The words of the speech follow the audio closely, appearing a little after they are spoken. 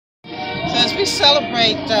we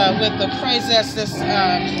celebrate with the praise as this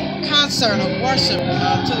concert of worship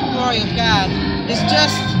to the glory of God is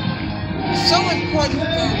just so important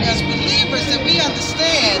for as believers that we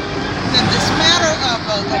understand that this matter of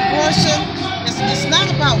abortion is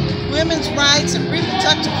not about women's rights and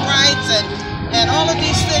reproductive rights and all of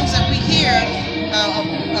these things that we hear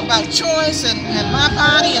about choice and my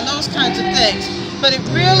body and those kinds of things. But it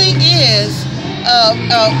really is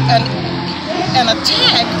an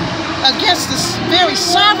attack against the very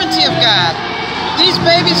sovereignty of God. These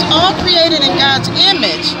babies are all created in God's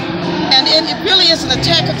image, and it really is an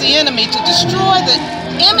attack of the enemy to destroy the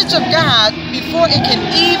image of God before it can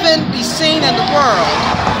even be seen in the world.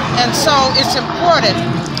 And so it's important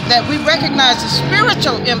that we recognize the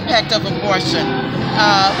spiritual impact of abortion,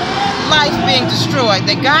 life being destroyed,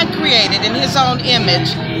 that God created in His own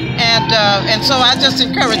image. And so I just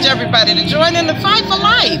encourage everybody to join in the fight for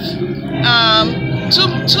life.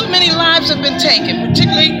 Too many lives have been taken,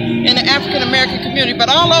 particularly in the African American community, but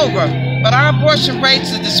all over. But our abortion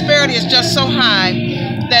rates, the disparity is just so high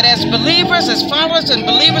that as believers, as followers and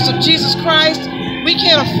believers of Jesus Christ, we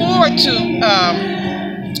can't afford to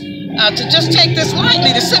just take this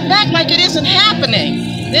lightly, to sit back like it isn't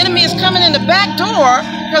happening. The enemy is coming in the back door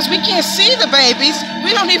because we can't see the babies.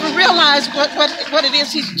 We don't even realize what it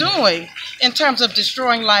is he's doing in terms of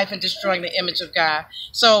destroying life and destroying the image of God.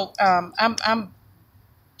 So I'm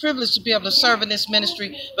privileged to be able to serve in this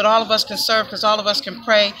ministry, but all of us can serve because all of us can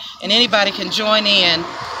pray, and anybody can join in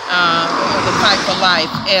the fight for life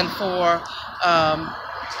and for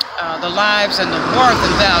the lives and the worth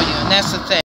and value, and that's the thing.